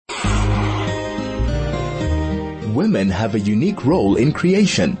women have a unique role in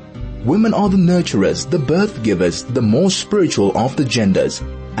creation. Women are the nurturers, the birth givers, the more spiritual of the genders.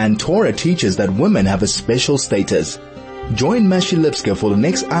 And Torah teaches that women have a special status. Join Mashi Lipskar for the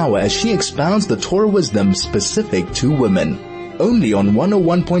next hour as she expounds the Torah wisdom specific to women. Only on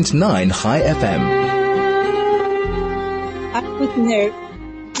 101.9 High FM.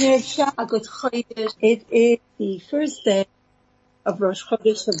 It is the first day of Rosh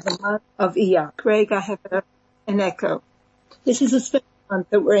Chodesh of the month of Iyar. Greg, I have an echo. This is a special month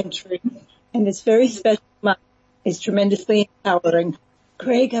that we're entering, and this very special month is tremendously empowering.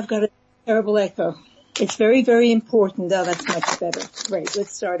 Craig, I've got a terrible echo. It's very, very important. Oh, that's much better. Great,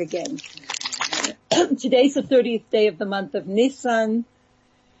 let's start again. Today's the 30th day of the month of Nisan,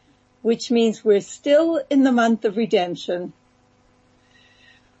 which means we're still in the month of redemption,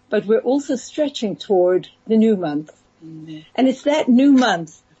 but we're also stretching toward the new month. And it's that new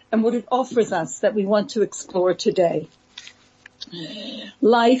month and what it offers us that we want to explore today.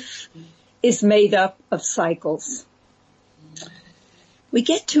 Life is made up of cycles. We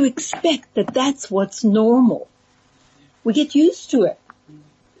get to expect that that's what's normal. We get used to it.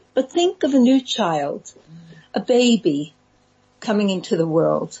 But think of a new child, a baby coming into the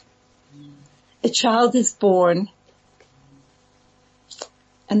world. A child is born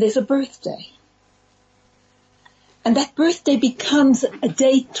and there's a birthday. And that birthday becomes a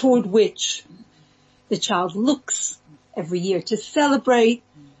date toward which the child looks every year to celebrate.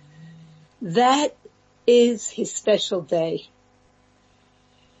 That is his special day.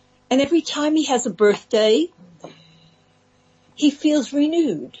 And every time he has a birthday, he feels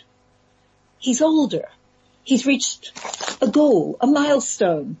renewed. He's older. He's reached a goal, a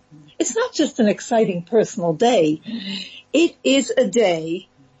milestone. It's not just an exciting personal day. It is a day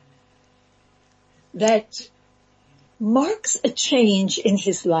that marks a change in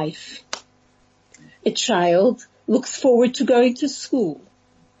his life. A child looks forward to going to school.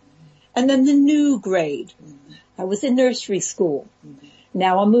 And then the new grade. I was in nursery school.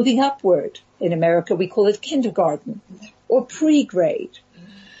 Now I'm moving upward. In America we call it kindergarten or pre-grade.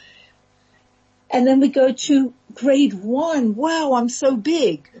 And then we go to grade 1. Wow, I'm so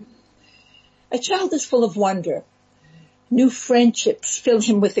big. A child is full of wonder. New friendships fill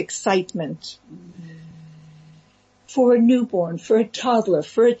him with excitement. For a newborn, for a toddler,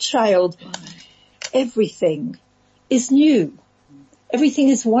 for a child, everything is new. Everything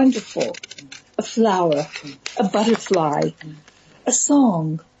is wonderful. A flower, a butterfly, a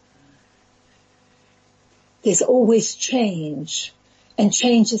song. There's always change, and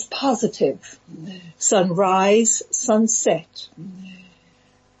change is positive. Sunrise, sunset.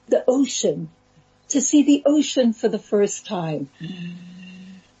 The ocean, to see the ocean for the first time.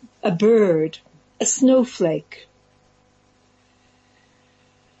 A bird, a snowflake.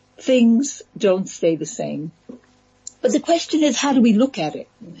 Things don't stay the same. But the question is, how do we look at it?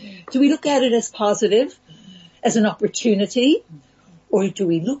 Do we look at it as positive, as an opportunity, or do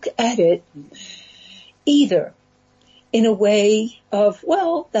we look at it either in a way of,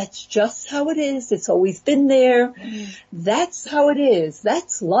 well, that's just how it is. It's always been there. That's how it is.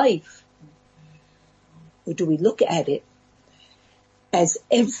 That's life. Or do we look at it as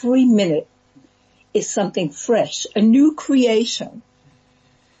every minute is something fresh, a new creation?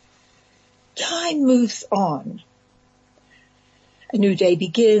 Time moves on. A new day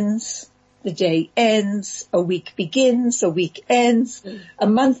begins, the day ends, a week begins, a week ends, a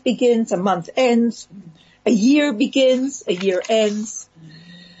month begins, a month ends, a year begins, a year ends.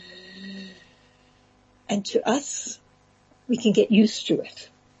 And to us, we can get used to it.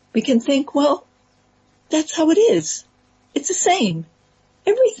 We can think, well, that's how it is. It's the same.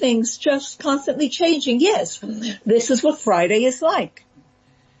 Everything's just constantly changing. Yes, this is what Friday is like.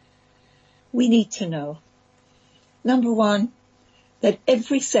 We need to know, number one, that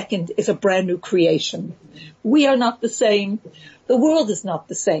every second is a brand new creation. We are not the same. The world is not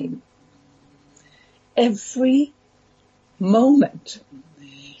the same. Every moment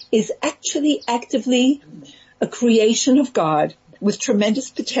is actually actively a creation of God with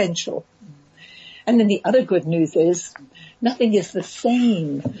tremendous potential. And then the other good news is nothing is the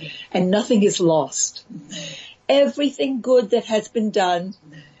same and nothing is lost. Everything good that has been done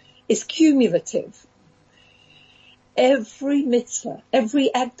is cumulative. Every mitzvah,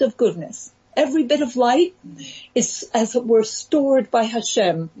 every act of goodness, every bit of light is, as it were, stored by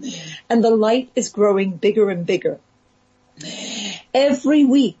Hashem, and the light is growing bigger and bigger. Every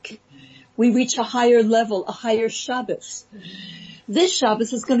week we reach a higher level, a higher Shabbos. This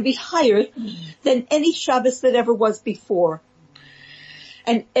Shabbos is going to be higher than any Shabbos that ever was before.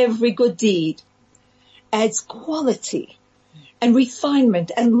 And every good deed adds quality and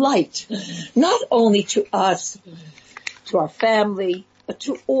refinement and light, not only to us, to our family, but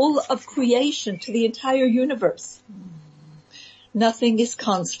to all of creation, to the entire universe. Nothing is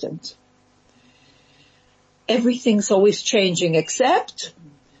constant. Everything's always changing except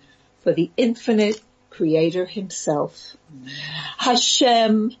for the infinite Creator himself.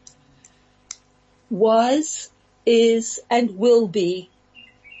 Hashem was, is, and will be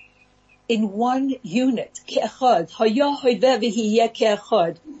in one unit. He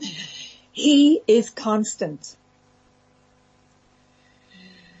is constant.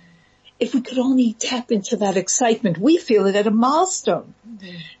 If we could only tap into that excitement, we feel it at a milestone,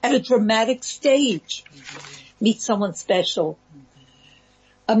 at a dramatic stage. Meet someone special,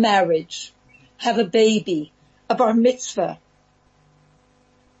 a marriage, have a baby, a bar mitzvah.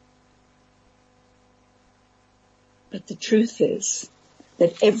 But the truth is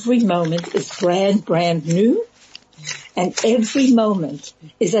that every moment is brand new, and every moment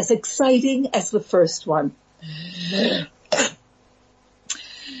is as exciting as the first one.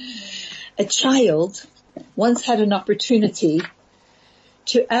 A child once had an opportunity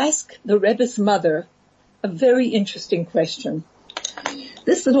to ask the Rebbe's mother a very interesting question.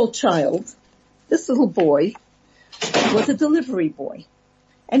 This little child, this little boy, was a delivery boy,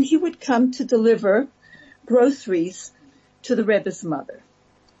 and he would come to deliver groceries to the Rebbe's mother.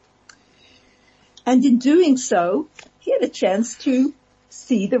 And in doing so, he had a chance to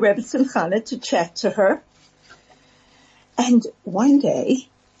see the Rebbe Simchana, to chat to her. And one day,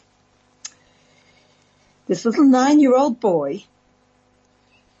 this little 9-year-old boy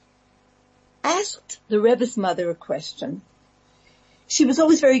asked the Rebbe's mother a question. She was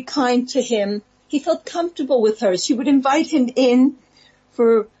always very kind to him. He felt comfortable with her. She would invite him in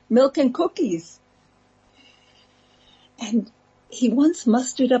for milk and cookies. And he once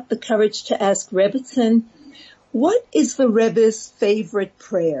mustered up the courage to ask Rebbetzin, what is the Rebbe's favorite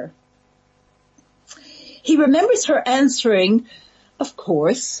prayer? He remembers her answering, of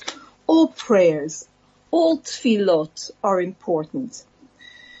course, all prayers, all tefillot are important.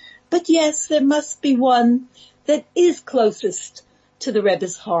 But yes, there must be one that is closest to the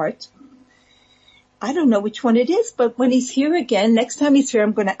Rebbe's heart. I don't know which one it is, but when he's here again, next time he's here,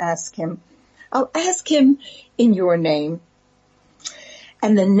 I'm going to ask him. I'll ask him in your name.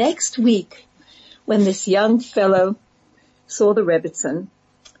 And the next week, when this young fellow saw the Rebbetzin,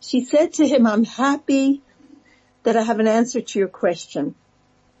 she said to him, I'm happy that I have an answer to your question.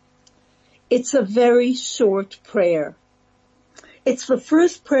 It's a very short prayer. It's the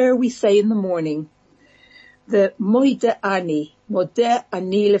first prayer we say in the morning. The Modeh Ani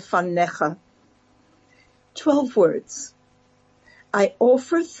lefanecha. 12 words. I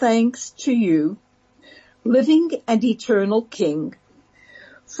offer thanks to you, living and eternal King,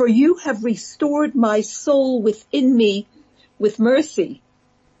 for you have restored my soul within me with mercy.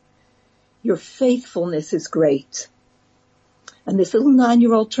 Your faithfulness is great. And this little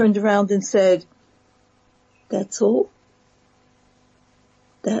 9-year-old turned around and said, that's all?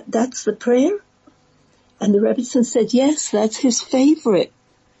 That's the prayer? And the Rebbetzin said, yes, that's his favorite.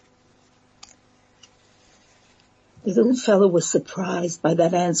 The little fellow was surprised by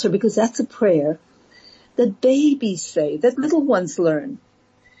that answer, because that's a prayer that babies say, that little ones learn.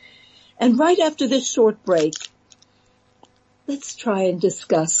 And right after this short break, let's try and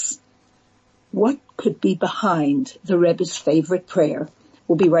discuss what could be behind the Rebbe's favorite prayer.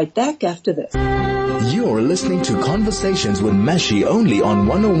 We'll be right back after this. You're listening to Conversations with Mashi only on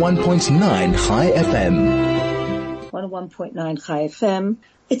 101.9 Chai FM. 101.9 Chai FM.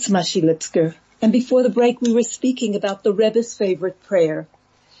 It's Mashi Lipskar. And before the break, we were speaking about the Rebbe's favorite prayer.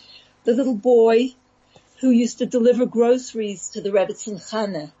 The little boy who used to deliver groceries to the Rebbe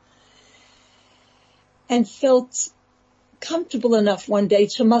Simchana and felt comfortable enough one day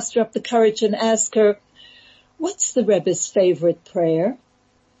to muster up the courage and ask her, what's the Rebbe's favorite prayer?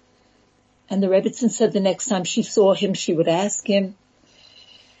 And the Rebbetzin said the next time she saw him, she would ask him.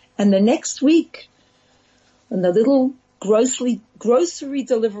 And the next week, when the little grocery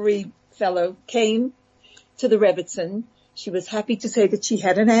delivery fellow came to the Rebbetzin, she was happy to say that she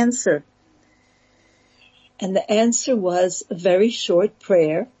had an answer. And the answer was a very short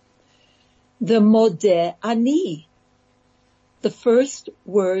prayer, the Modeh Ani, the first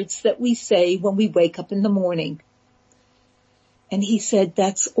words that we say when we wake up in the morning. And he said,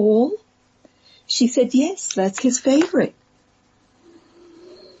 that's all? She said, yes, that's his favorite.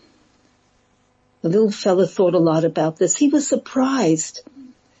 The little fella thought a lot about this. He was surprised.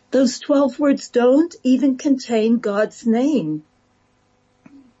 Those 12 words don't even contain God's name.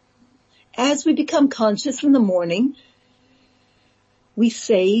 As we become conscious in the morning, we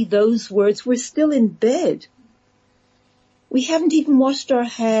say those words. We're still in bed. We haven't even washed our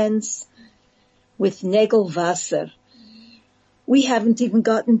hands with Negelwasser. We haven't even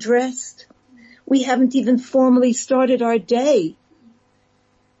gotten dressed. We haven't even formally started our day.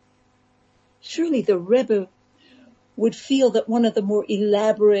 Surely the Rebbe would feel that one of the more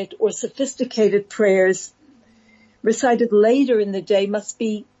elaborate or sophisticated prayers recited later in the day must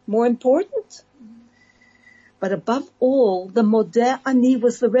be more important. But above all, the Modeh Ani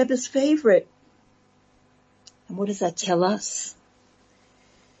was the Rebbe's favorite. And what does that tell us?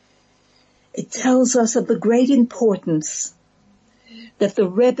 It tells us of the great importance that the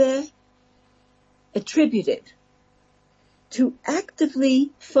Rebbe attributed to actively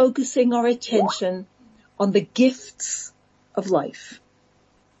focusing our attention on the gifts of life.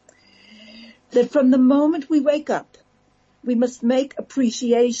 That from the moment we wake up, we must make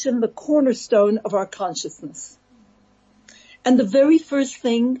appreciation the cornerstone of our consciousness. And the very first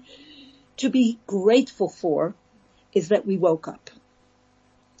thing to be grateful for is that we woke up.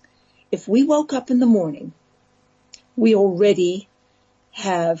 If we woke up in the morning, we already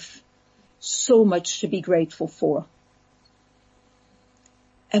have so much to be grateful for.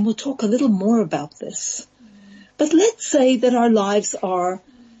 And we'll talk a little more about this. But let's say that our lives are,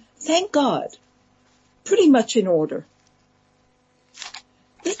 thank God, pretty much in order.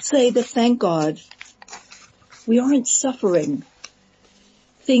 Let's say that, thank God, we aren't suffering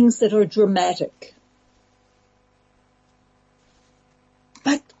things that are dramatic.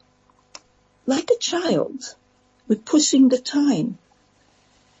 But like a child, we're pushing the time.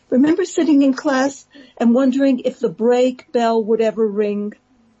 Remember sitting in class and wondering if the break bell would ever ring?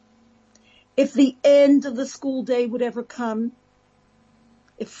 If the end of the school day would ever come?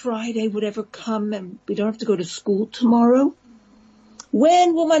 If Friday would ever come and we don't have to go to school tomorrow?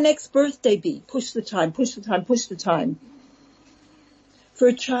 When will my next birthday be? Push the time, push the time, push the time. For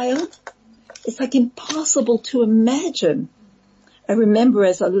a child, it's like impossible to imagine. I remember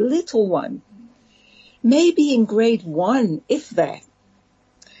as a little one, maybe in grade 1, if that,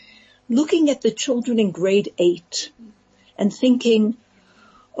 looking at the children in grade 8 and thinking,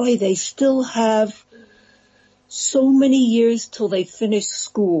 oh, they still have so many years till they finish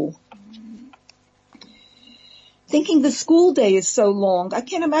school. Thinking the school day is so long. I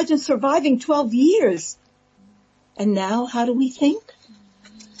can't imagine surviving 12 years. And now, how do we think?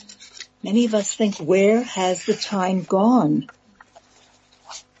 Many of us think, where has the time gone?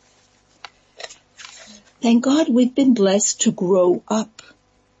 Thank God we've been blessed to grow up.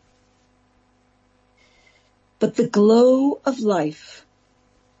 But the glow of life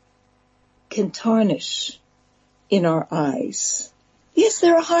can tarnish in our eyes. Yes,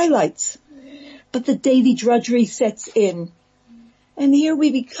 there are highlights, but the daily drudgery sets in. And here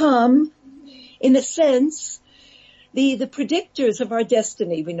we become, in a sense, the predictors of our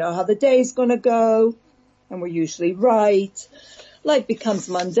destiny. We know how the day's going to go, and we're usually right. Life becomes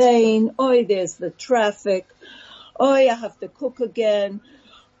mundane. Oi, there's the traffic. Oi, I have to cook again.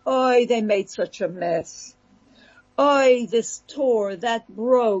 Oi, they made such a mess. Oi, this tore, that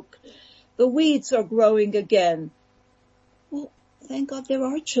broke. The weeds are growing again. Well, thank God there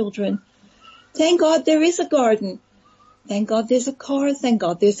are children. Thank God there is a garden. Thank God there's a car. Thank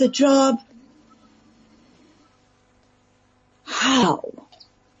God there's a job. How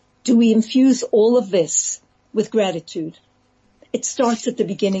do we infuse all of this with gratitude? It starts at the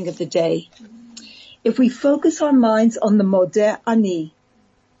beginning of the day. If we focus our minds on the Modeh Ani,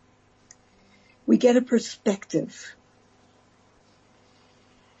 we get a perspective.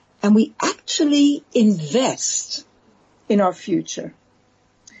 And we actually invest in our future.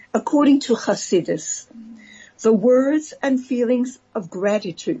 According to Hasidus, the words and feelings of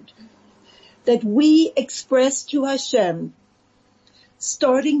gratitude that we express to Hashem,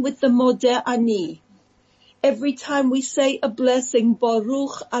 starting with the Modeh Ani, every time we say a blessing,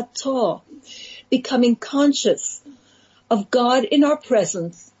 Baruch Atah, becoming conscious of God in our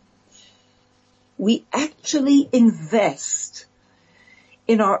presence, we actually invest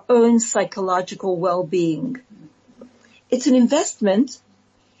in our own psychological well-being. It's an investment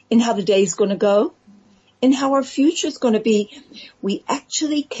in how the day is going to go, in how our future is going to be. We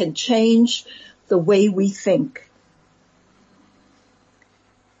actually can change the way we think.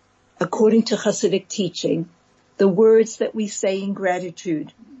 According to Hasidic teaching, the words that we say in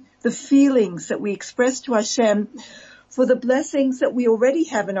gratitude, the feelings that we express to Hashem for the blessings that we already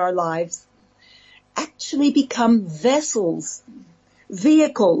have in our lives, actually become vessels,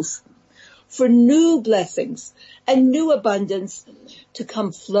 vehicles for new blessings and new abundance to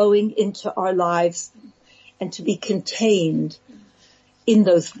come flowing into our lives and to be contained in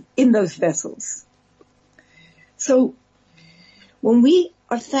those vessels. So when we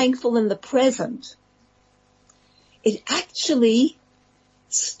are thankful in the present, it actually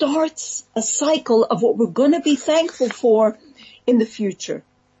starts a cycle of what we're going to be thankful for in the future.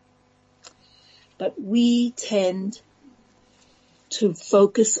 But we tend to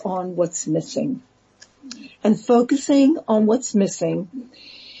focus on what's missing. And focusing on what's missing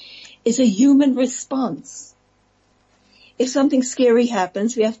is a human response. If something scary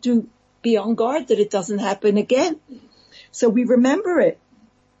happens, we have to be on guard that it doesn't happen again. So we remember it.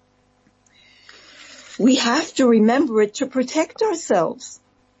 We have to remember it to protect ourselves.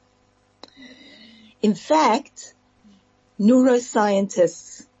 In fact,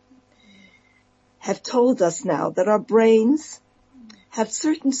 neuroscientists have told us now that our brains have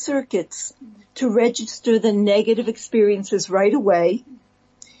certain circuits to register the negative experiences right away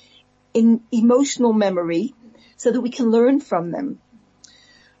in emotional memory so that we can learn from them.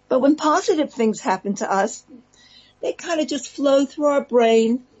 But when positive things happen to us, they kind of just flow through our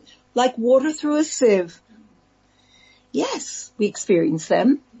brain like water through a sieve. Yes, we experience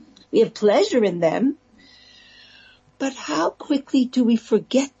them. We have pleasure in them. But how quickly do we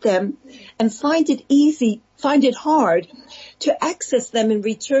forget them and find it hard to access them in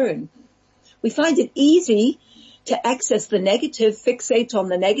return? We find it easy to access the negative, fixate on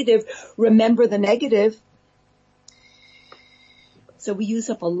the negative, remember the negative. So we use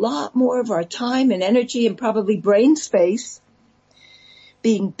up a lot more of our time and energy and probably brain space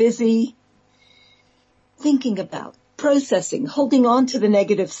being busy, thinking about, processing, holding on to the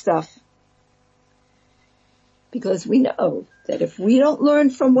negative stuff. Because we know that if we don't learn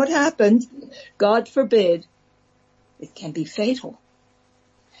from what happened, God forbid, it can be fatal.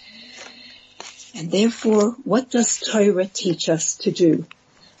 And therefore, what does Torah teach us to do?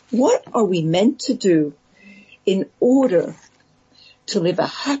 What are we meant to do in order to live a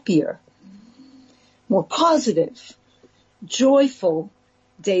happier, more positive, joyful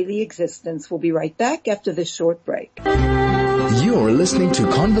daily existence? We'll be right back after this short break. You're listening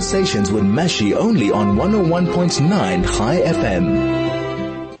to Conversations with Mashi only on 101.9 Chai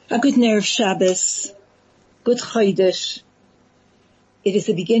FM. A good Erev Shabbos, good Chodesh. It is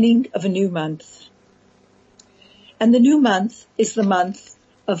the beginning of a new month. And the new month is the month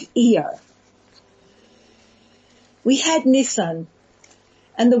of Iyar. We had Nisan,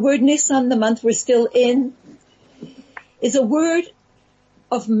 and the word Nisan, the month we're still in, is a word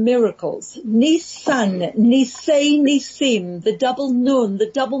of miracles. Nisan, Nisei, Nisim, the double nun, the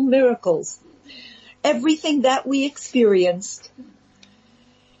double miracles. Everything that we experienced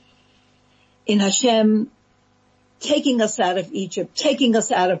in Hashem taking us out of Egypt, taking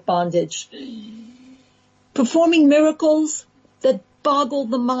us out of bondage, performing miracles that boggle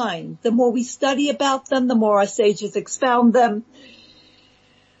the mind. The more we study about them, the more our sages expound them,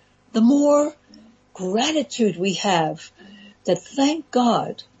 the more gratitude we have that, thank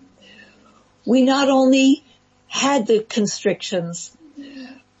God, we not only had the constrictions,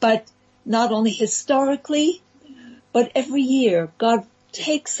 but not only historically, but every year God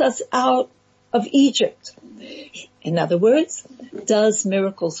takes us out of Egypt. In other words, does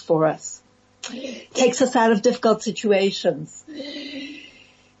miracles for us, takes us out of difficult situations,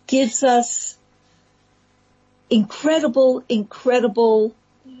 gives us incredible, incredible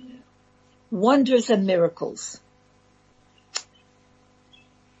wonders and miracles.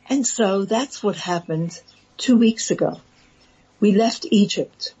 And so that's what happened 2 weeks ago. We left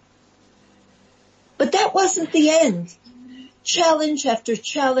Egypt. But that wasn't the end. Challenge after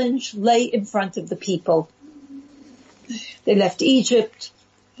challenge lay in front of the people. They left Egypt.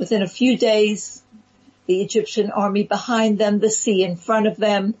 Within a few days, the Egyptian army behind them, the sea in front of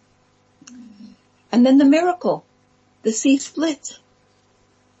them. And then the miracle, the sea split.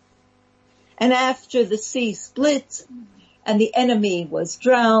 And after the sea split and the enemy was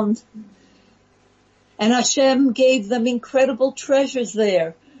drowned, and Hashem gave them incredible treasures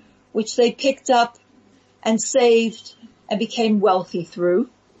there, which they picked up and saved and became wealthy through.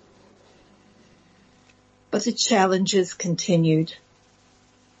 But the challenges continued.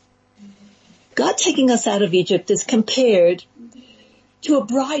 God taking us out of Egypt is compared to a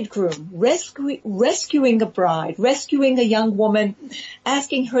bridegroom rescuing a bride, rescuing a young woman,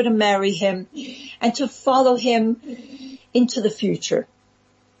 asking her to marry him and to follow him into the future.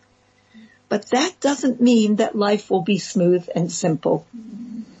 But that doesn't mean that life will be smooth and simple.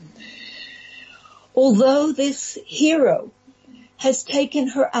 Although this hero has taken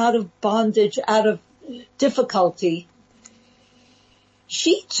her out of bondage, out of difficulty,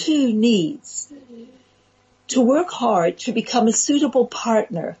 she too needs to work hard to become a suitable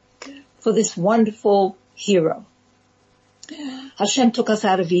partner for this wonderful hero. Hashem took us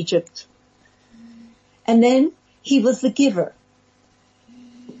out of Egypt. And then he was the giver.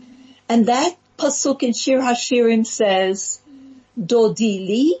 And that pasuk in Shir Hashirim says, Dodi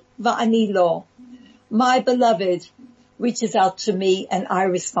li va'ani lo. My beloved reaches out to me and I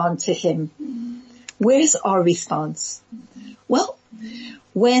respond to him. Where's our response? Well,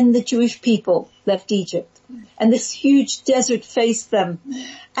 when the Jewish people left Egypt and this huge desert faced them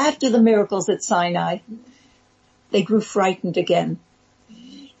after the miracles at Sinai, they grew frightened again.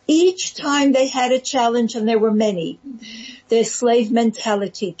 Each time they had a challenge, and there were many, their slave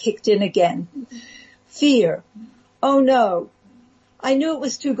mentality kicked in again. Fear. Oh no, I knew it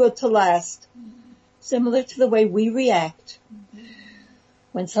was too good to last. Similar to the way we react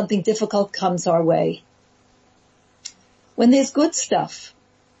when something difficult comes our way. When there's good stuff,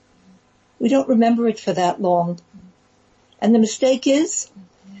 we don't remember it for that long. And the mistake is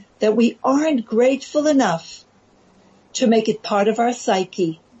that we aren't grateful enough to make it part of our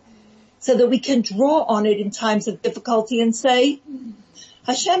psyche so that we can draw on it in times of difficulty and say,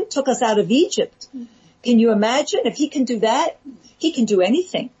 Hashem took us out of Egypt. Can you imagine? If he can do that, he can do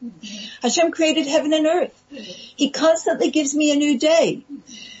anything. Hashem created heaven and earth. He constantly gives me a new day.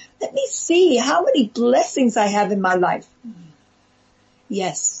 Let me see how many blessings I have in my life.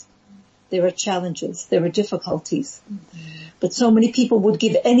 Yes, there are challenges, there are difficulties, but so many people would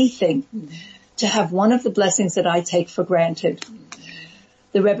give anything to have one of the blessings that I take for granted.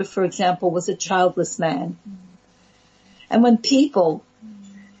 The Rebbe, for example, was a childless man. And when people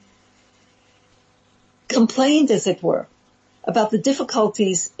complained, as it were, about the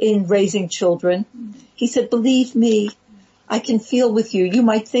difficulties in raising children, he said, believe me, I can feel with you. You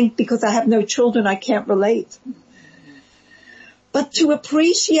might think because I have no children, I can't relate. But to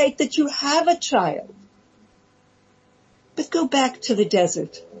appreciate that you have a child. But go back to the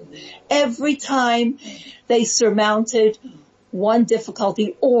desert. Every time they surmounted one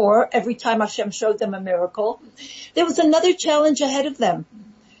difficulty, or every time Hashem showed them a miracle, there was another challenge ahead of them.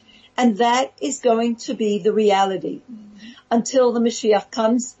 And that is going to be the reality until the Mashiach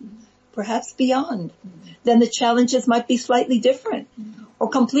comes, perhaps beyond. Then the challenges might be slightly different or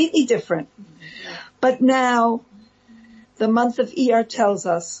completely different. But now the month of Iyar tells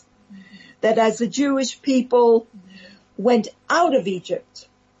us that as the Jewish people went out of Egypt,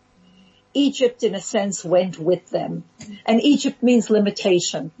 Egypt in a sense went with them. And Egypt means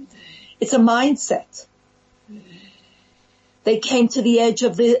limitation. It's a mindset. They came to the edge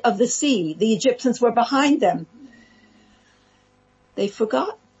of the sea. The Egyptians were behind them. They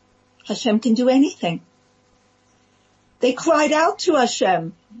forgot Hashem can do anything. They cried out to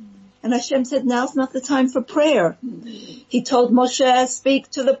Hashem. And Hashem said, now's not the time for prayer. He told Moshe, speak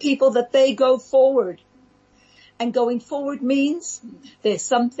to the people that they go forward. And going forward means there's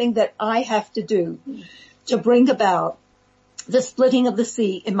something that I have to do to bring about the splitting of the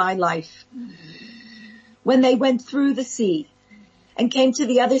sea in my life. When they went through the sea and came to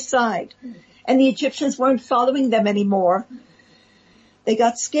the other side and the Egyptians weren't following them anymore, they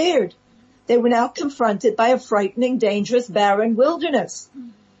got scared. They were now confronted by a frightening, dangerous, barren wilderness.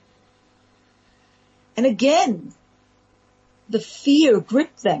 And again, the fear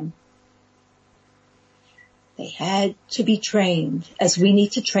gripped them. They had to be trained as we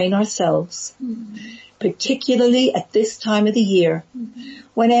need to train ourselves, particularly at this time of the year,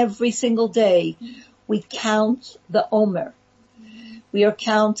 when every single day we count the Omer. We are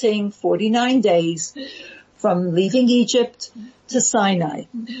counting 49 days from leaving Egypt to Sinai,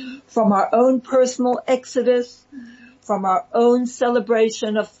 from our own personal exodus, from our own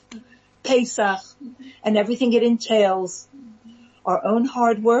celebration of Pesach and everything it entails, our own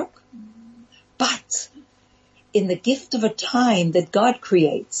hard work, but in the gift of a time that God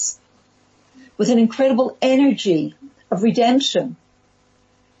creates with an incredible energy of redemption.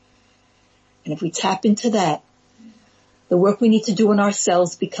 And if we tap into that, the work we need to do in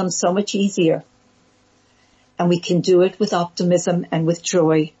ourselves becomes so much easier. And we can do it with optimism and with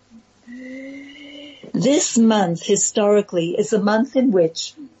joy. This month, historically, is a month in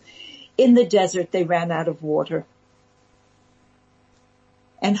which, in the desert, they ran out of water.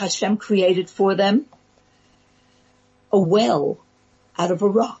 And Hashem created for them a well out of a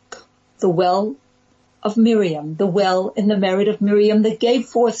rock. The well of Miriam, the well in the merit of Miriam that gave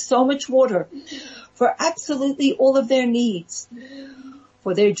forth so much water for absolutely all of their needs,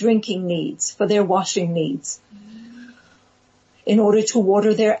 for their drinking needs, for their washing needs, in order to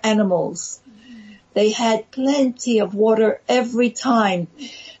water their animals. They had plenty of water every time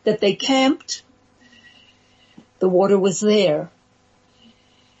that they camped. The water was there.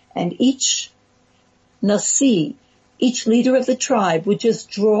 And each Nasi, each leader of the tribe, would just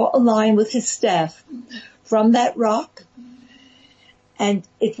draw a line with his staff from that rock, and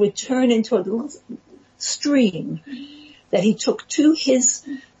it would turn into a little stream that he took to his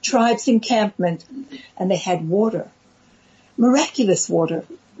tribe's encampment, and they had water, miraculous water.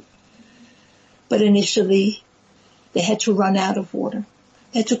 But initially, they had to run out of water.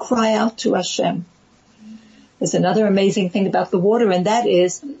 They had to cry out to Hashem. There's another amazing thing about the water, and that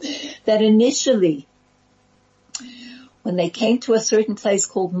is that initially, when they came to a certain place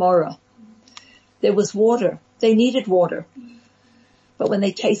called Morah, there was water. They needed water. But when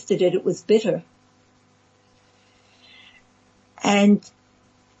they tasted it, it was bitter. And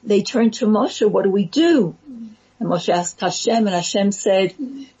they turned to Moshe, what do we do? And Moshe asked Hashem, and Hashem said,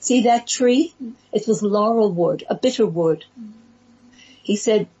 see that tree? It was laurel wood, a bitter wood. He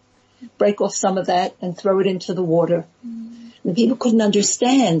said, break off some of that and throw it into the water. And people couldn't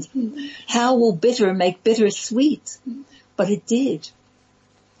understand, how will bitter make bitter sweet? But it did.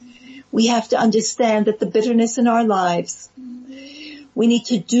 We have to understand that the bitterness in our lives, we need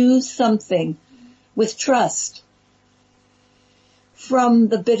to do something with trust. From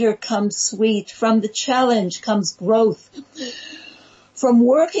the bitter comes sweet. From the challenge comes growth. From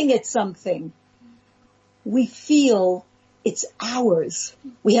working at something, we feel it's ours.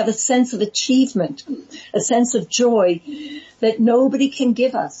 We have a sense of achievement, a sense of joy that nobody can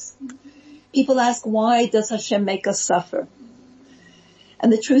give us. People ask, why does Hashem make us suffer?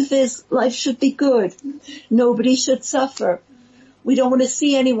 And the truth is, life should be good. Nobody should suffer. We don't want to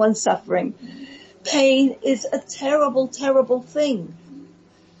see anyone suffering. Pain is a terrible, terrible thing.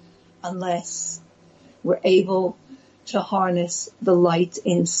 Unless we're able to harness the light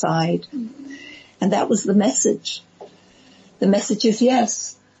inside. And that was the message. The message is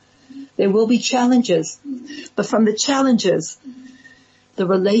yes, there will be challenges. But from the challenges, the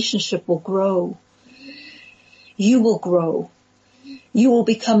relationship will grow. You will grow. You will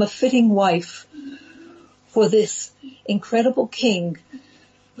become a fitting wife for this incredible king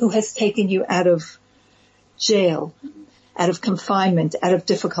who has taken you out of jail, out of confinement, out of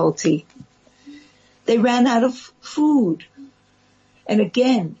difficulty. They ran out of food. And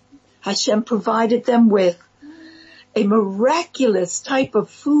again, Hashem provided them with a miraculous type of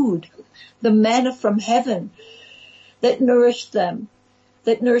food, the manna from heaven, that nourished them,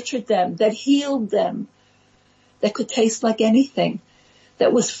 that nurtured them, that healed them, that could taste like anything,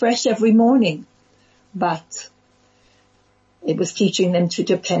 that was fresh every morning. But it was teaching them to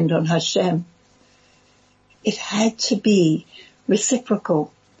depend on Hashem. It had to be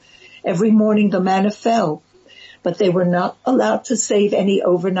reciprocal. Every morning the manna fell, but they were not allowed to save any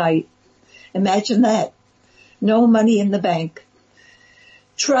overnight. Imagine that. No money in the bank.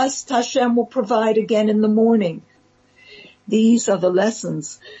 Trust Hashem will provide again in the morning. These are the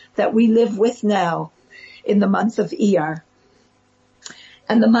lessons that we live with now in the month of Iyar.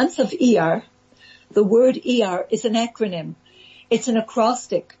 And the month of Iyar, the word Iyar is an acronym. It's an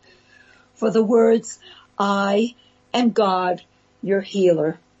acrostic for the words, I am God, your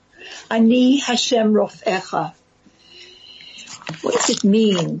healer. Ani Hashem Rofecha. What does it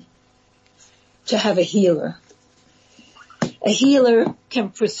mean to have a healer? A healer can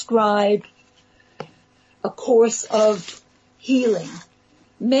prescribe a course of healing,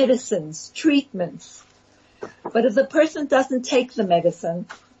 medicines, treatments. But if the person doesn't take the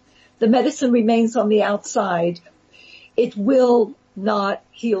medicine remains on the outside, it will not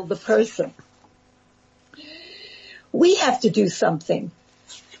heal the person. We have to do something.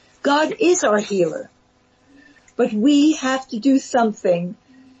 God is our healer, but we have to do something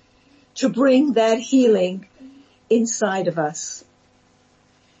to bring that healing inside of us.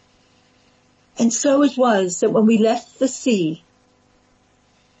 And so it was that when we left the sea,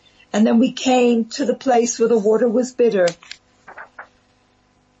 and then we came to the place where the water was bitter,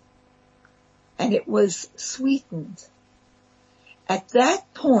 and it was sweetened. At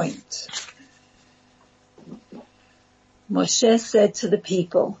that point, Moshe said to the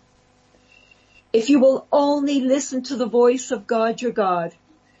people, if you will only listen to the voice of God your God,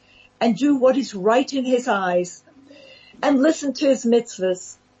 and do what is right in his eyes, and listen to his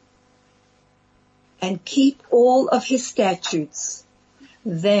mitzvahs, and keep all of his statutes,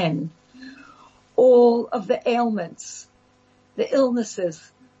 then all of the ailments, the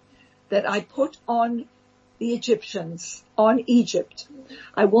illnesses that I put on the Egyptians, on Egypt,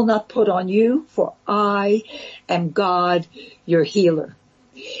 I will not put on you, for I am God, your healer.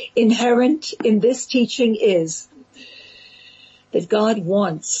 Inherent in this teaching is that God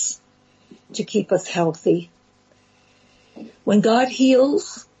wants to keep us healthy. When God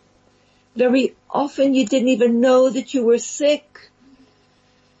heals, very often you didn't even know that you were sick.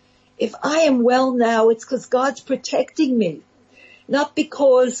 If I am well now, it's because God's protecting me, not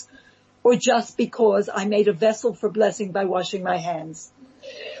because or just because I made a vessel for blessing by washing my hands.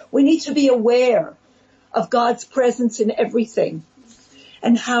 We need to be aware of God's presence in everything.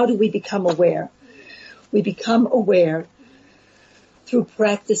 And how do we become aware? We become aware through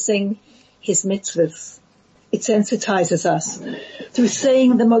practicing his mitzvahs. It sensitizes us. Through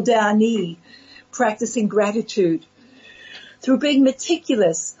saying the Modeh Ani, practicing gratitude. Through being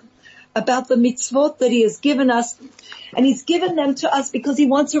meticulous about the mitzvot that he has given us. And he's given them to us because he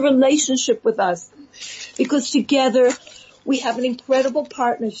wants a relationship with us. Because together we have an incredible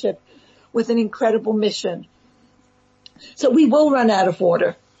partnership with an incredible mission. So we will run out of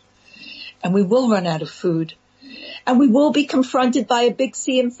water. And we will run out of food. And we will be confronted by a big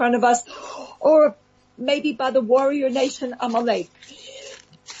sea in front of us, or maybe by the warrior nation Amalek.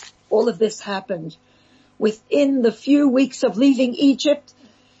 All of this happened within the few weeks of leaving Egypt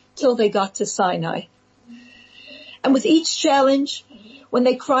till they got to Sinai. And with each challenge, when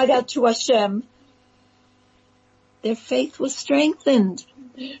they cried out to Hashem, their faith was strengthened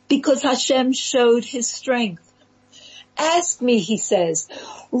because Hashem showed his strength. Ask me, he says,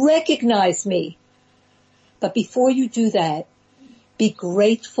 recognize me. But before you do that, be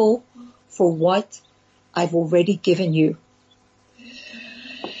grateful for what I've already given you.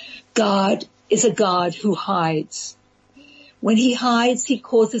 God is a God who hides. When he hides, he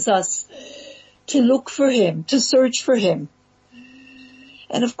causes us to look for him, to search for him.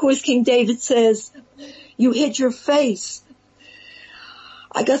 And of course, King David says, you hid your face.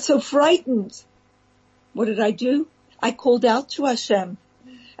 I got so frightened. What did I do? I called out to Hashem.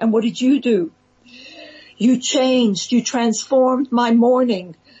 And what did you do? You changed, you transformed my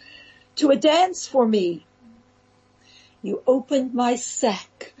mourning to a dance for me. You opened my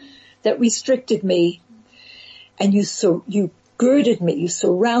sack that restricted me, and you girded me, you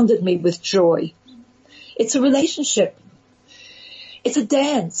surrounded me with joy. It's a relationship. It's a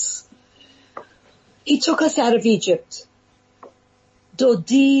dance. He took us out of Egypt.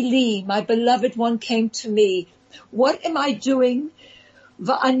 Dodi li, my beloved one, came to me. What am I doing?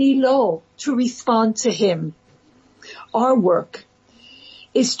 Va'ani lo, to respond to him. Our work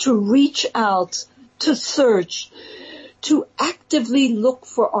is to reach out, to search, to actively look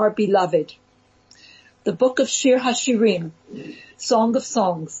for our beloved. The book of Shir HaShirim, Song of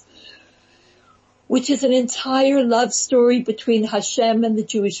Songs, which is an entire love story between Hashem and the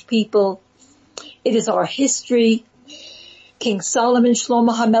Jewish people. It is our history. King Solomon,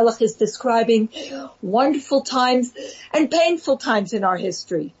 Shlomo HaMelech, is describing wonderful times and painful times in our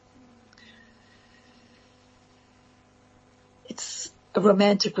history. It's a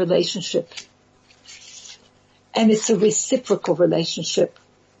romantic relationship. And it's a reciprocal relationship.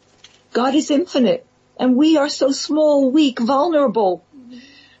 God is infinite, and we are so small, weak, vulnerable.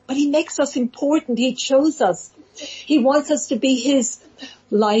 But he makes us important. He chose us. He wants us to be his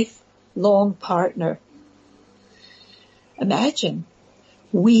lifelong partner. Imagine,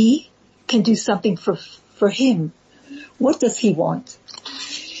 we can do something for him. What does he want?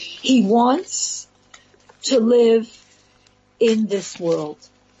 He wants to live in this world.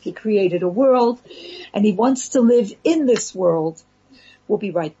 He created a world, and he wants to live in this world. We'll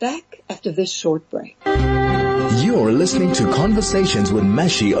be right back after this short break. You're listening to Conversations with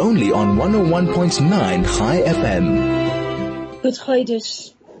Mashi only on 101.9 Chai FM. Good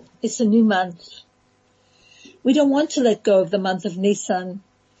Chodesh. It's a new month. We don't want to let go of the month of Nisan,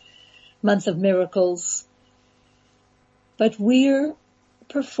 month of miracles, but we're,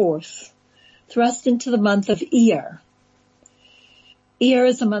 perforce, thrust into the month of Iyar. Iyar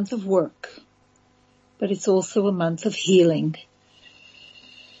is a month of work, but it's also a month of healing.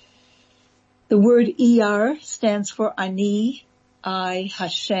 The word Iyar stands for Ani, I,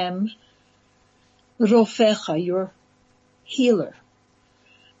 Hashem, Rofecha, your healer.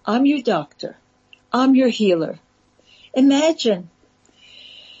 I'm your doctor. I'm your healer. Imagine,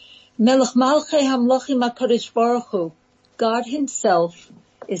 Melech Malchei Hamlochim HaKadosh Baruch Hu, God himself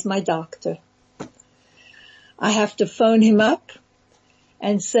is my doctor. I have to phone him up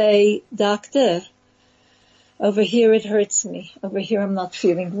and say, doctor, over here it hurts me. Over here I'm not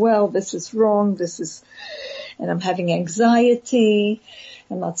feeling well. This is wrong. And I'm having anxiety.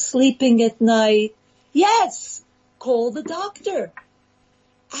 I'm not sleeping at night. Yes, call the doctor.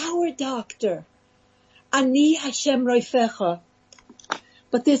 Our doctor. Ani Hashem Roifecha.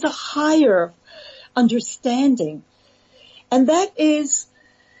 But there's a higher understanding. And that is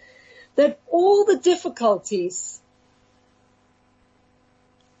that all the difficulties,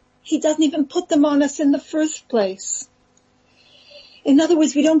 he doesn't even put them on us in the first place. In other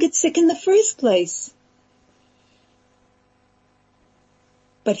words, we don't get sick in the first place.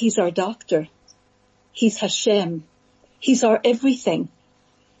 But he's our doctor. He's Hashem. He's our everything.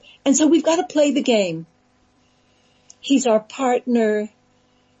 And so we've got to play the game. He's our partner.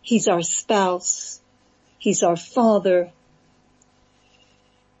 He's our spouse. He's our father.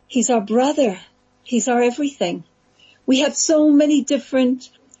 He's our brother. He's our everything. We have so many different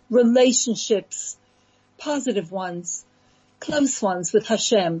relationships, positive ones, close ones with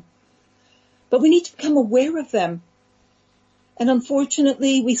Hashem. But we need to become aware of them. And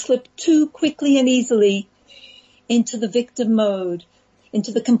unfortunately, we slip too quickly and easily into the victim mode,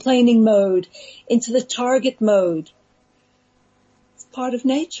 into the complaining mode, into the target mode. It's part of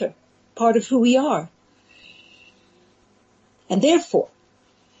nature, part of who we are. And therefore,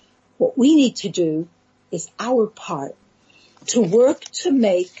 what we need to do is our part to work to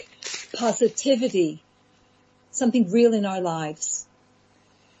make positivity something real in our lives.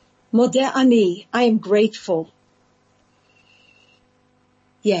 Modeh ani, I am grateful.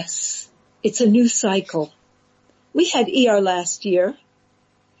 Yes, it's a new cycle. We had Iyar last year,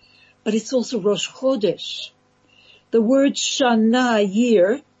 but it's also Rosh Chodesh. The word Shana,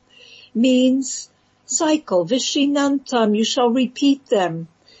 year, means cycle. Vishinantam, you shall repeat them.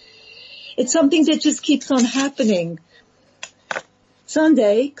 It's something that just keeps on happening.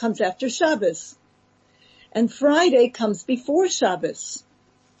 Sunday comes after Shabbos, and Friday comes before Shabbos.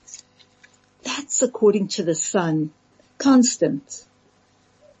 That's according to the sun. Constant.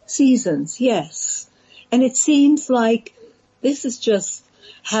 Seasons, yes. And it seems like this is just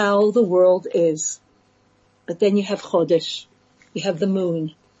how the world is. But then you have Chodesh. You have the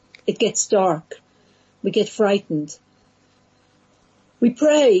moon. It gets dark. We get frightened. We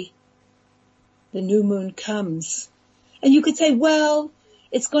pray. The new moon comes. And you could say, well,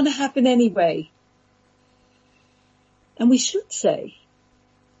 it's going to happen anyway. And we should say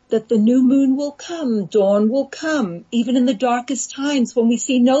that the new moon will come, dawn will come, even in the darkest times when we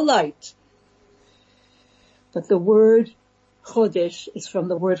see no light. But the word Chodesh is from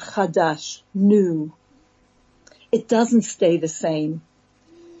the word Chadash, new. It doesn't stay the same.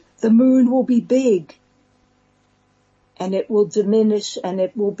 The moon will be big, and it will diminish, and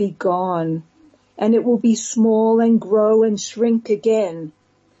it will be gone, and it will be small and grow and shrink again.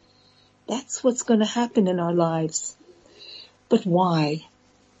 That's what's going to happen in our lives. But why?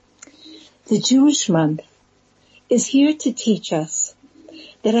 The Jewish month is here to teach us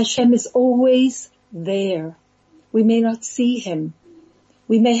that Hashem is always there. We may not see Him.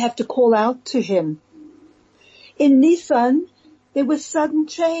 We may have to call out to Him. In Nisan, there was sudden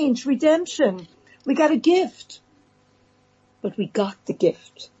change, redemption. We got a gift. But we got the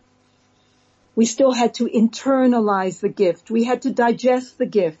gift. We still had to internalize the gift. We had to digest the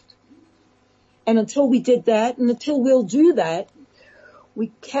gift. And until we did that, and until we'll do that,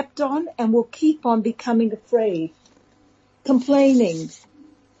 we kept on and will keep on becoming afraid, complaining.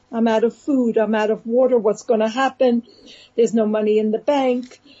 I'm out of food, I'm out of water, what's going to happen? There's no money in the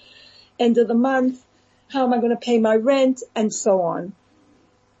bank, end of the month, how am I going to pay my rent? And so on.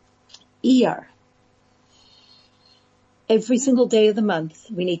 Iyar. Every single day of the month,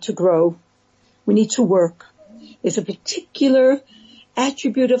 we need to grow, we need to work. There's a particular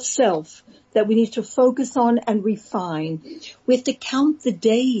attribute of self that we need to focus on and refine. We have to count the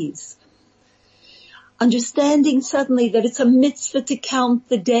days. Understanding suddenly that it's a mitzvah to count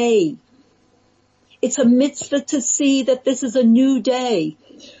the day. It's a mitzvah to see that this is a new day,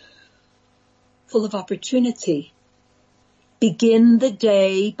 full of opportunity. Begin the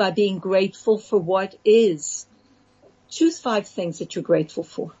day by being grateful for what is. Choose 5 things that you're grateful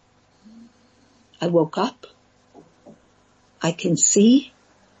for. I woke up. I can see.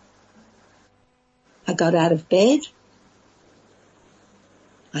 I got out of bed.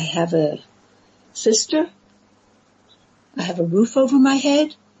 I have a sister. I have a roof over my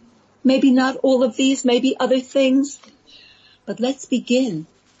head. Maybe not all of these, maybe other things. But let's begin.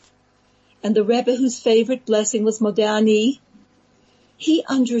 And the Rebbe, whose favorite blessing was Modeh ani, he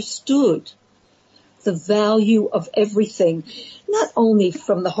understood the value of everything, not only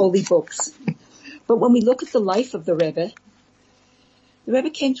from the holy books, but when we look at the life of the Rebbe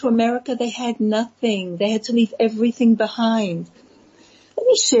came to America, they had nothing. They had to leave everything behind. Let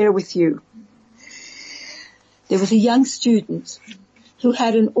me share with you. There was a young student who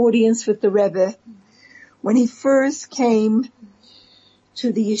had an audience with the Rebbe when he first came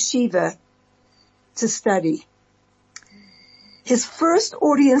to the yeshiva to study. His first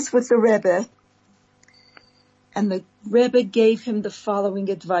audience with the Rebbe, and the Rebbe gave him the following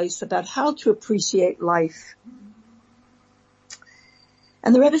advice about how to appreciate life.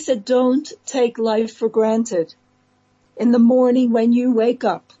 And the Rebbe said, don't take life for granted. In the morning when you wake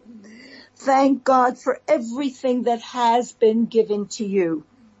up, thank God for everything that has been given to you.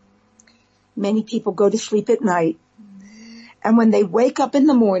 Many people go to sleep at night, and when they wake up in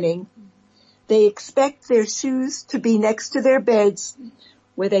the morning, they expect their shoes to be next to their beds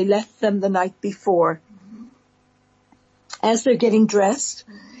where they left them the night before. As they're getting dressed,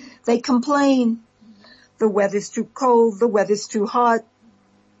 They complain. The weather's too cold, the weather's too hot.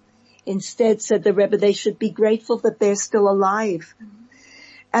 Instead, said the Rebbe, they should be grateful that they're still alive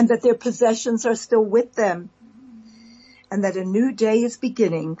and that their possessions are still with them and that a new day is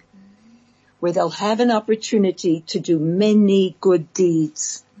beginning where they'll have an opportunity to do many good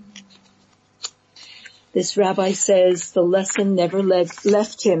deeds. This rabbi says the lesson never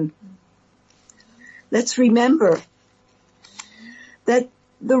left him. Let's remember that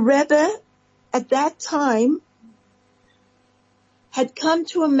the Rebbe at that time had come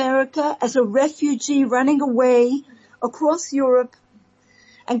to America as a refugee running away across Europe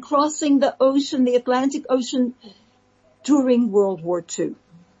and crossing the ocean, the Atlantic Ocean, during World War II.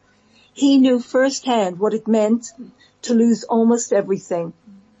 He knew firsthand what it meant to lose almost everything.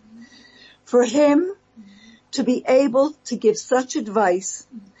 For him to be able to give such advice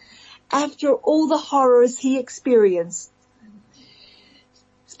after all the horrors he experienced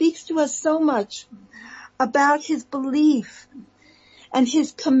speaks to us so much about his belief and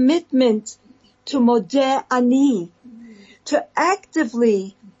his commitment to modeh ani, to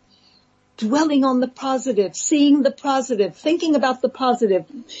actively dwelling on the positive, seeing the positive, thinking about the positive,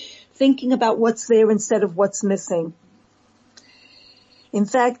 thinking about what's there instead of what's missing. In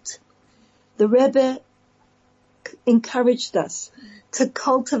fact, the Rebbe encouraged us to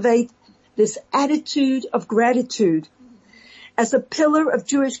cultivate this attitude of gratitude as a pillar of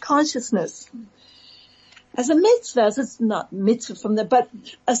Jewish consciousness, as a mitzvah, as it's not mitzvah from there, but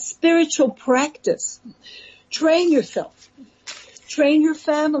a spiritual practice. Train yourself, train your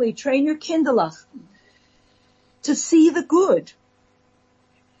family, train your kinderlach to see the good.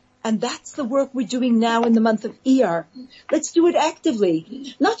 And that's the work we're doing now in the month of Iyar. Let's do it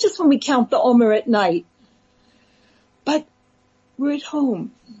actively, not just when we count the Omer at night, but we're at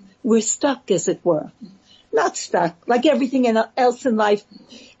home. We're stuck, as it were. Not stuck, like everything else in life.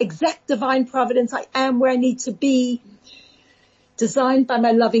 Exact divine providence, I am where I need to be. Designed by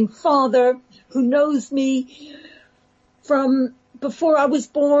my loving Father, who knows me from before I was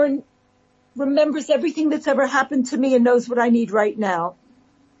born, remembers everything that's ever happened to me and knows what I need right now.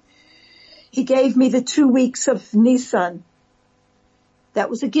 He gave me the 2 weeks of Nisan. That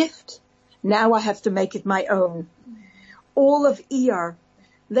was a gift. Now I have to make it my own. All of Iyar.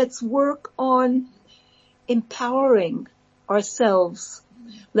 Let's work on empowering ourselves.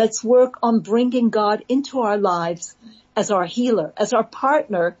 Let's work on bringing God into our lives as our healer, as our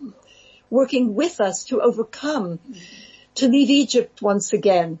partner, working with us to overcome, to leave Egypt once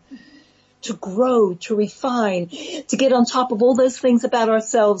again, to grow, to refine, to get on top of all those things about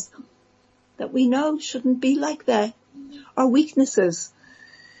ourselves that we know shouldn't be like that. Our weaknesses.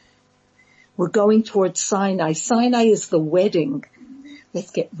 We're going towards Sinai. Sinai is the wedding.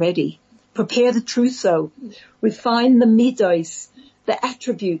 Let's get ready. Prepare the trousseau. Refine the midos, the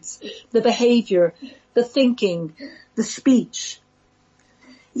attributes, the behavior, the thinking, the speech.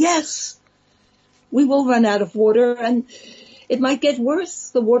 Yes, we will run out of water and it might get worse.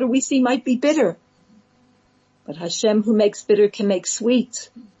 The water we see might be bitter. But Hashem, who makes bitter, can make sweet.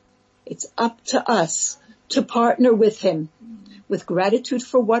 It's up to us to partner with Him with gratitude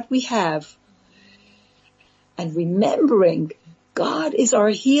for what we have and remembering God is our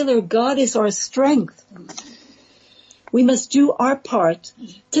healer. God is our strength. We must do our part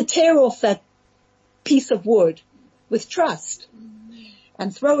to tear off that piece of wood with trust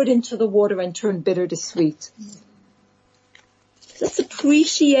and throw it into the water and turn bitter to sweet. Let's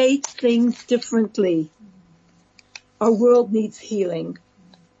appreciate things differently. Our world needs healing.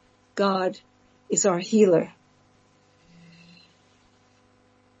 God is our healer.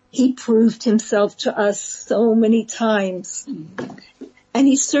 He proved Himself to us so many times. And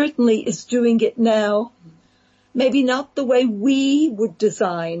He certainly is doing it now. Maybe not the way we would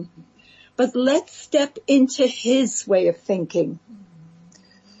design, but let's step into His way of thinking.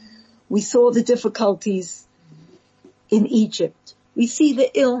 We saw the difficulties in Egypt. We see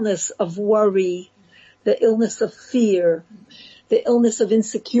the illness of worry, the illness of fear, the illness of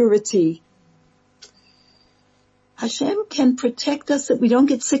insecurity. Hashem can protect us that we don't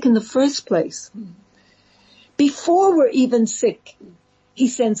get sick in the first place. Before we're even sick, He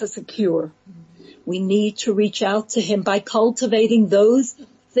sends us a cure. We need to reach out to Him by cultivating those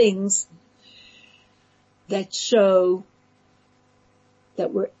things that show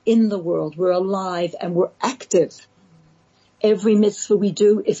that we're in the world, we're alive, and we're active. Every mitzvah we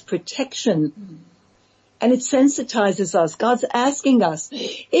do is protection. And it sensitizes us. God's asking us,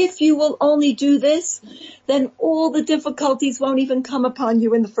 if you will only do this, then all the difficulties won't even come upon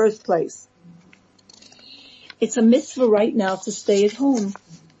you in the first place. It's a mitzvah right now to stay at home.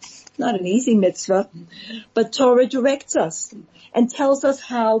 not an easy mitzvah, but Torah directs us and tells us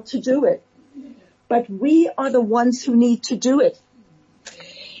how to do it. But we are the ones who need to do it.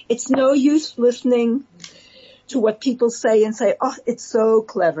 It's no use listening to what people say and say, oh, it's so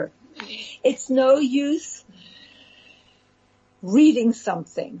clever. It's no use reading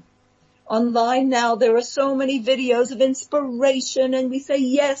something. Online now, there are so many videos of inspiration, and we say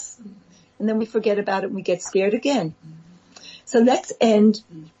yes, and then we forget about it and we get scared again. So let's end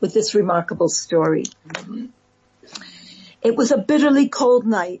with this remarkable story. It was a bitterly cold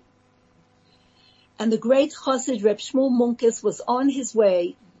night, and the great Chassid Reb Shmuel Munkes was on his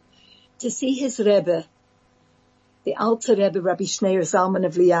way to see his Rebbe, the Alter Rebbe Rabbi Shneir Zalman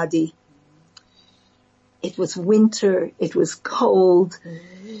of Liadi. It was winter, it was cold.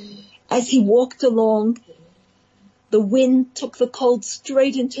 As he walked along, the wind took the cold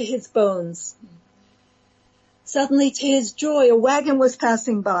straight into his bones. Suddenly, to his joy, a wagon was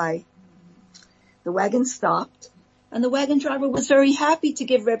passing by. The wagon stopped, and the wagon driver was very happy to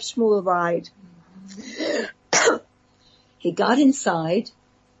give Reb Shmuel a ride. He got inside,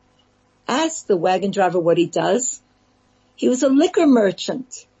 asked the wagon driver what he does. He was a liquor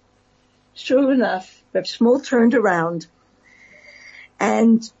merchant. Sure enough, Reb Shmuel turned around,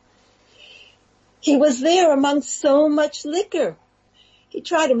 and he was there amongst so much liquor. He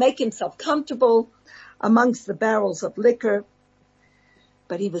tried to make himself comfortable amongst the barrels of liquor,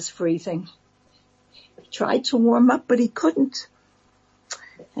 but he was freezing. He tried to warm up, but he couldn't.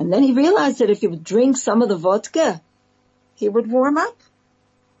 And then he realized that if he would drink some of the vodka, he would warm up.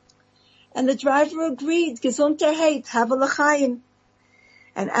 And the driver agreed, Gesundheit, have a l'chaim.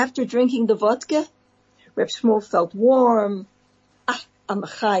 And after drinking the vodka, Reb Shmuel felt warm, a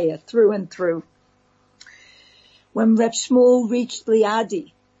machaya, through and through. When Reb Shmuel reached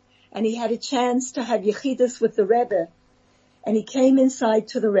Liadi, and he had a chance to have yechidus with the Rebbe, and he came inside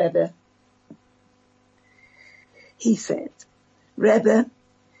to the Rebbe, he said, Rebbe,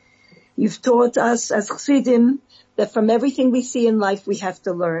 you've taught us as Chassidim that from everything we see in life we have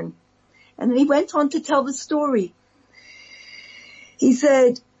to learn. And then he went on to tell the story. He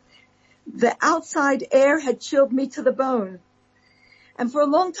said, the outside air had chilled me to the bone. And for a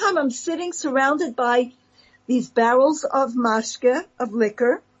long time I'm sitting surrounded by these barrels of mashke, of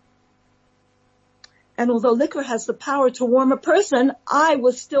liquor. And although liquor has the power to warm a person, I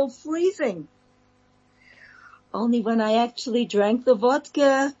was still freezing. Only when I actually drank the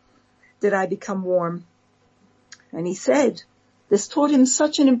vodka did I become warm. And he said, this taught him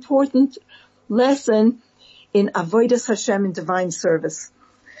such an important lesson in avodas Hashem, in divine service.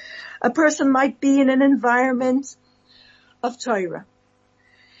 A person might be in an environment of Torah.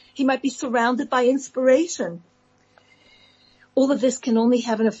 He might be surrounded by inspiration. All of this can only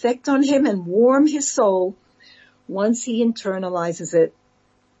have an effect on him and warm his soul once he internalizes it.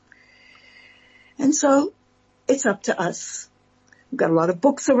 And so it's up to us. We've got a lot of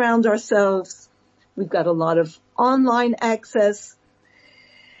books around ourselves. We've got a lot of online access.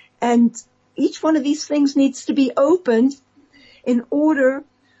 And each one of these things needs to be opened in order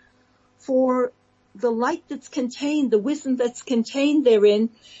for the light that's contained, the wisdom that's contained therein,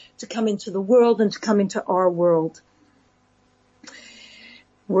 to come into the world and to come into our world.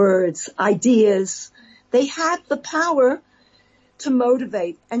 Words, ideas, they have the power to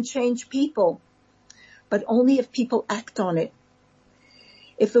motivate and change people, but only if people act on it.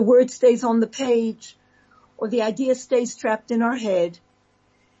 If the word stays on the page or the idea stays trapped in our head,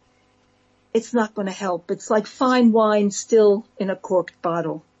 it's not going to help. It's like fine wine still in a corked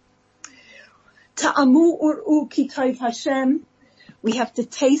bottle. Ta'amu ur'u ki tov Hashem. We have to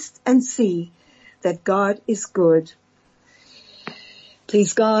taste and see that God is good.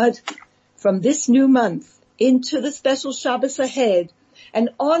 Please God, from this new month into the special Shabbos ahead and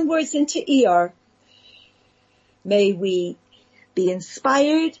onwards into Iyar, may we be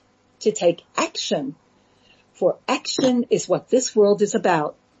inspired to take action, for action is what this world is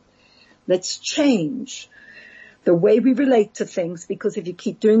about. Let's change the way we relate to things, because if you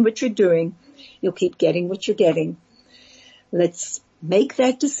keep doing what you're doing, you'll keep getting what you're getting. Let's make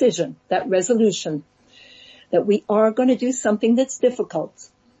that decision, that resolution, that we are going to do something that's difficult,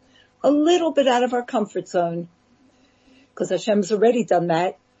 a little bit out of our comfort zone, because Hashem's already done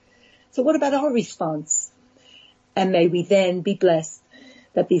that. So what about our response? And may we then be blessed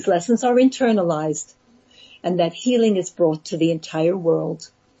that these lessons are internalized and that healing is brought to the entire world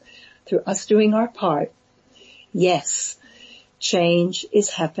through us doing our part. Yes, change is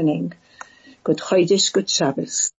happening. Good Chodesh, good Shabbos.